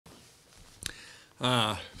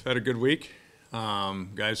Had a good week.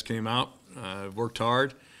 Guys came out, worked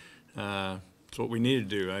hard. It's what we need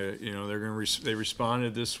to do. They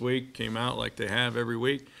responded this week, came out like they have every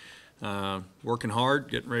week, working hard,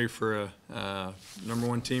 getting ready for a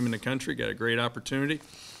 #1 team in the country. Got a great opportunity,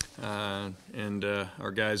 and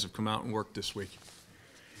our guys have come out and worked this week.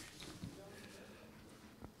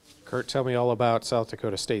 Curt, tell me all about South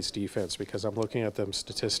Dakota State's defense, because I'm looking at them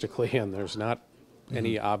statistically, and there's not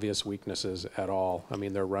any obvious weaknesses at all. I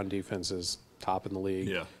mean, their run defense is top in the league.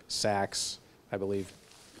 Yeah. Sacks, I believe,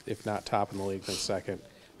 if not top in the league, then second. I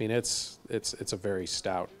mean, it's a very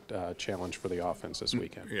stout challenge for the offense this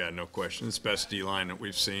weekend. Yeah, no question. It's the best D-line that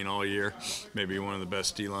we've seen all year, maybe one of the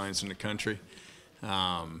best D-lines in the country.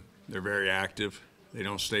 They're very active. They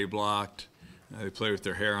don't stay blocked. They play with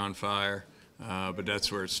their hair on fire, but that's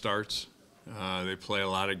where it starts. They play a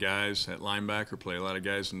lot of guys at linebacker, play a lot of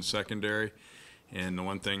guys in the secondary. And the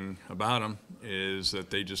one thing about them is that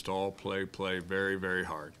they just all play very, very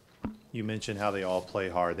hard. You mentioned how they all play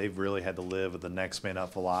hard. They've really had to live with the next man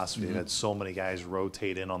up philosophy. They've had so many guys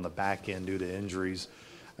rotate in on the back end due to injuries.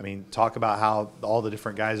 I mean, talk about how all the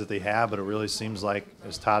different guys that they have, but it really seems like,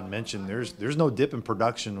 as Todd mentioned, there's no dip in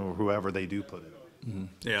production or whoever they do put in.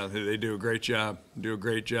 Yeah, they do a great job. Do a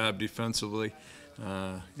great job defensively.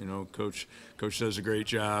 Coach does a great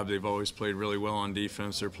job. They've always played really well on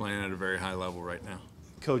defense. They're playing at a very high level right now.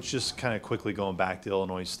 Coach, just kind of quickly going back to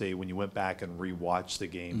Illinois State, when you went back and rewatched the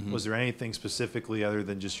game, was there anything specifically other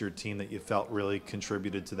than just your team that you felt really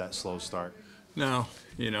contributed to that slow start? No,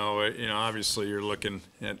 obviously you're looking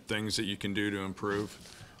at things that you can do to improve,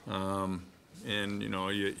 and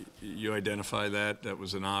you identify that. That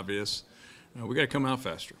was an obvious. We got to come out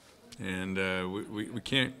faster, and we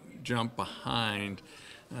can't jump behind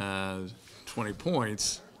 20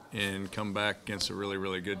 points and come back against a really,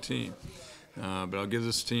 really good team. But I'll give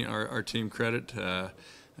this team, our team, credit. They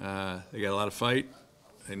got a lot of fight.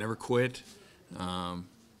 They never quit.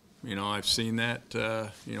 I've seen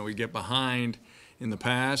that. We get behind in the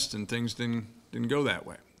past and things didn't go that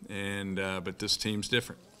way. And but this team's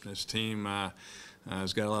different. This team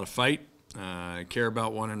has got a lot of fight. Care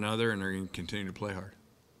about one another, and they're going to continue to play hard.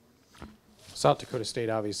 South Dakota State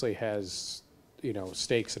obviously has,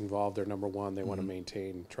 stakes involved. They're #1. They want to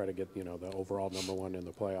maintain, try to get, the overall #1 in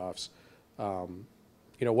the playoffs.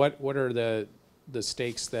 What are the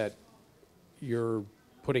stakes that you're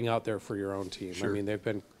putting out there for your own team? Sure. I mean, they've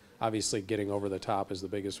been obviously getting over the top is the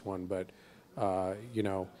biggest one, but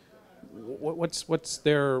what's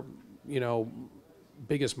their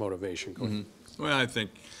biggest motivation going? Well, I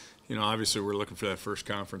think obviously we're looking for that first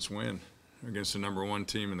conference win against the #1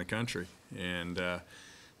 team in the country, and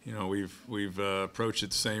we've approached it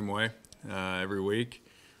the same way every week.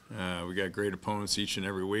 We got great opponents each and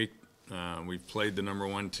every week. We've played the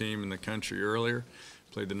 #1 team in the country earlier,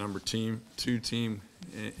 played the #2 team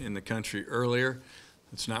in the country earlier.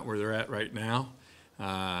 That's not where they're at right now.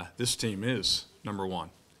 This team is #1,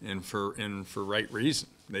 and for right reason.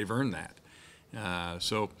 They've earned that.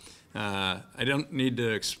 I don't need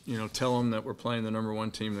to tell them that we're playing the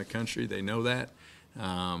 #1 team in the country. They know that.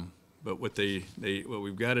 But what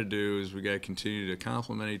we've got to do is we got to continue to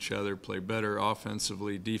complement each other, play better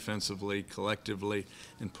offensively, defensively, collectively,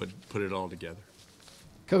 and put it all together.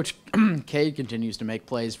 Coach, Cade continues to make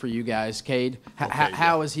plays for you guys. Cade,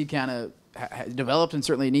 how has he kind of developed, and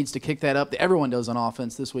certainly needs to kick that up? Everyone does on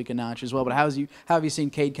offense this week a notch as well. But how have you seen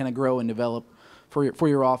Cade kind of grow and develop for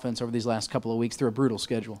your offense over these last couple of weeks through a brutal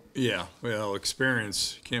schedule? Yeah, well,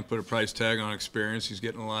 experience. Can't put a price tag on experience. He's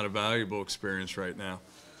getting a lot of valuable experience right now.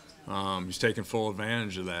 He's taking full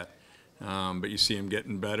advantage of that. But you see him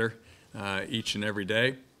getting better each and every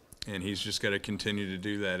day, and he's just got to continue to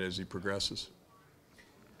do that as he progresses.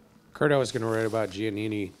 Curt, I was going to write about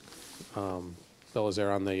Giannini, fellas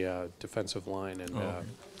there on the defensive line, and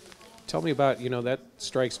tell me about, that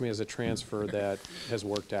strikes me as a transfer that has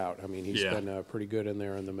worked out. I mean, he's been pretty good in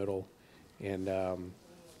there in the middle, and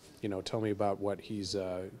tell me about what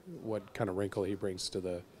kind of wrinkle he brings to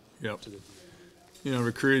the. Yep.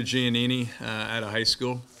 Recruited Giannini out of high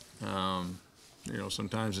school.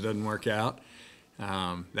 Sometimes it doesn't work out.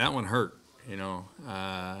 That one hurt.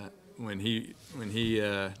 When he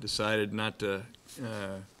decided not to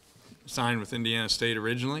sign with Indiana State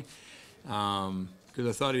originally, because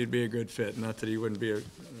I thought he'd be a good fit. Not that he wouldn't be a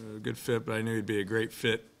good fit, but I knew he'd be a great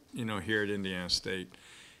fit, here at Indiana State.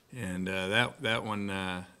 And that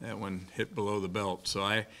one hit below the belt.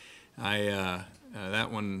 So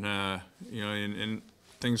that one, and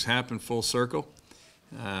things happen full circle.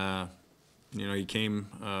 He came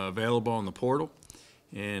available in the portal,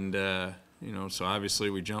 and so obviously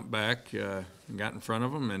we jumped back, and got in front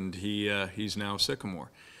of him, and he's now Sycamore.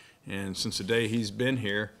 And since the day he's been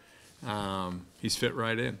here, he's fit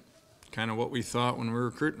right in. Kind of what we thought when we were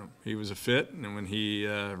recruiting him. He was a fit, and when he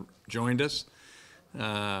joined us,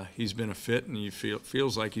 he's been a fit, and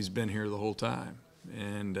feels like he's been here the whole time.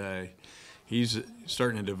 And he's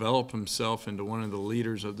starting to develop himself into one of the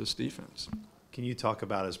leaders of this defense. Can you talk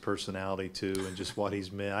about his personality too, and just what he's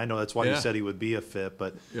been? I know that's why Yeah. you said he would be a fit,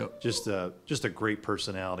 but Yep. just a great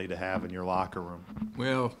personality to have in your locker room.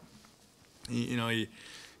 Well, he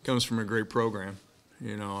comes from a great program.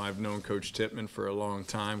 I've known Coach Tippmann for a long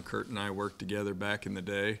time. Curt and I worked together back in the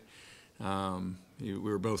day. We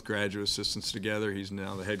were both graduate assistants together. He's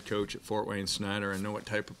now the head coach at Fort Wayne Snyder. I know what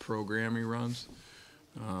type of program he runs.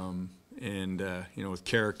 With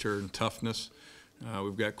character and toughness,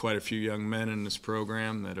 we've got quite a few young men in this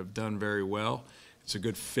program that have done very well. It's a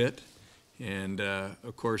good fit. And,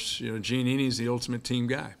 of course, Giannini's the ultimate team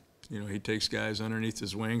guy. He takes guys underneath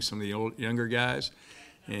his wing, some of the younger guys,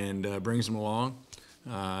 and brings them along.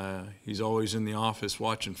 He's always in the office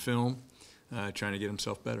watching film, trying to get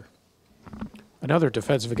himself better. Another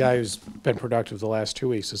defensive guy who's been productive the last 2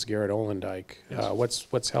 weeks is Garrett Olendike. Yes.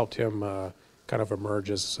 What's helped him kind of emerge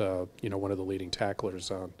as one of the leading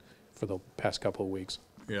tacklers for the past couple of weeks?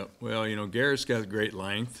 Yeah, well, Garrett's got great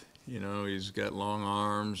length. He's got long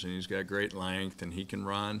arms and he's got great length, and he can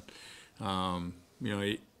run.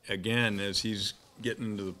 Again, as he's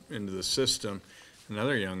getting into the system,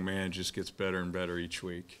 another young man just gets better and better each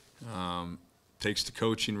week. Takes the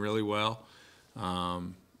coaching really well.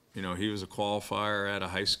 He was a qualifier at a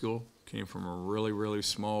high school, came from a really, really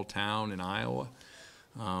small town in Iowa,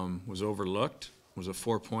 was overlooked, was a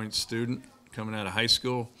 4-point student coming out of high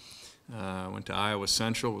school, went to Iowa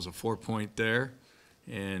Central, was a 4-point there,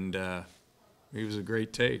 and he was a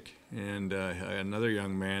great take. And another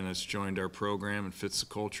young man that's joined our program and fits the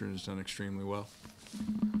culture and has done extremely well.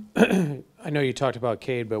 I know you talked about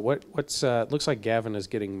Cade, but what's looks like Gavin is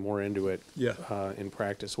getting more into it in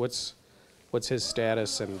practice. What's his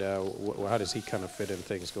status, and how does he kind of fit in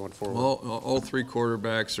things going forward? Well, all three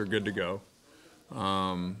quarterbacks are good to go.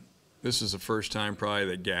 This is the first time probably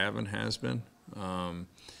that Gavin has been.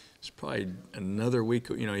 It's probably another week.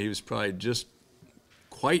 He was probably just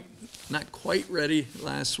not quite ready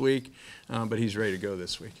last week, but he's ready to go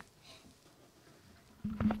this week.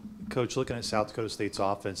 Coach, looking at South Dakota State's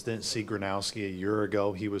offense, didn't see Gronowski a year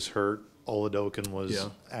ago. He was hurt. Oladokin was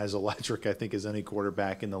as electric, I think, as any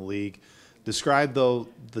quarterback in the league. Describe, though,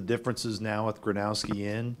 the differences now with Gronowski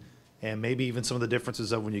in, and maybe even some of the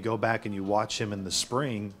differences of when you go back and you watch him in the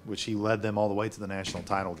spring, which he led them all the way to the national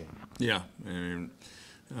title game. Yeah,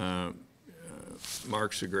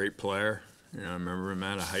 Mark's a great player. I remember him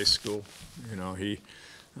out of high school. He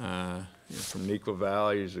from Neuqua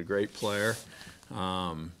Valley. He's a great player,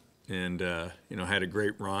 had a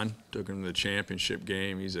great run. Took him to the championship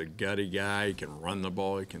game. He's a gutty guy. He can run the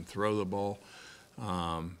ball. He can throw the ball.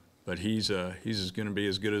 But he's going to be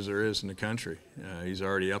as good as there is in the country. He's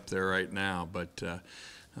already up there right now, but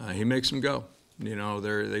he makes them go.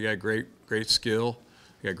 They got great skill.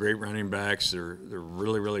 They got great running backs. They're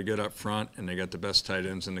really, really good up front, and they got the best tight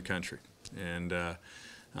ends in the country. And they're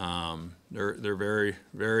very,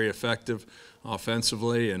 very effective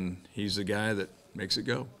offensively, and he's the guy that makes it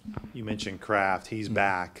go. You mentioned Kraft. He's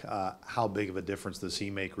back. How big of a difference does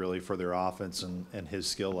he make really for their offense and his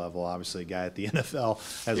skill level? Obviously, a guy at the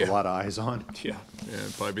NFL has a lot of eyes on. Yeah,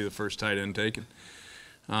 probably be the first tight end taken.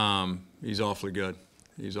 He's awfully good.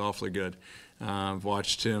 I've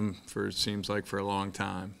watched him it seems like for a long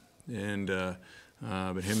time. And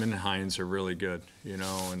but him and Hines are really good,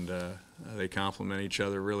 and they complement each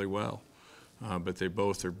other really well. But they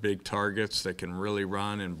both are big targets that can really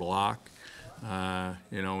run and block.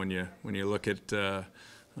 When you look at a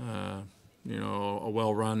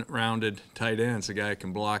well-rounded tight end, it's a guy who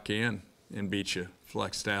can block in and beat you,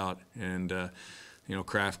 flexed out, and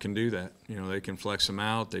Kraft can do that. They can flex him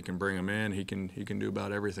out, they can bring him in. He can do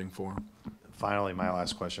about everything for him. Finally, my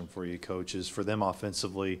last question for you, Coach, is for them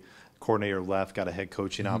offensively. Coordinator left, got a head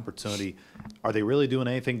coaching opportunity. Are they really doing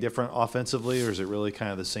anything different offensively, or is it really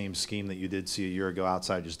kind of the same scheme that you did see a year ago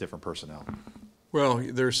outside, just different personnel? Well,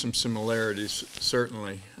 there's some similarities,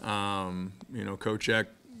 certainly. Coach Eck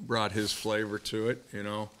brought his flavor to it,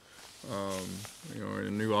 a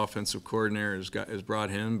new offensive coordinator has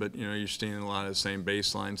brought him, but, you're seeing a lot of the same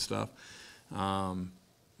baseline stuff.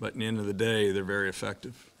 But at the end of the day, they're very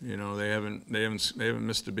effective. They haven't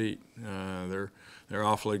missed a beat. They're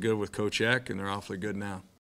awfully good with Coach Eck, and they're awfully good now.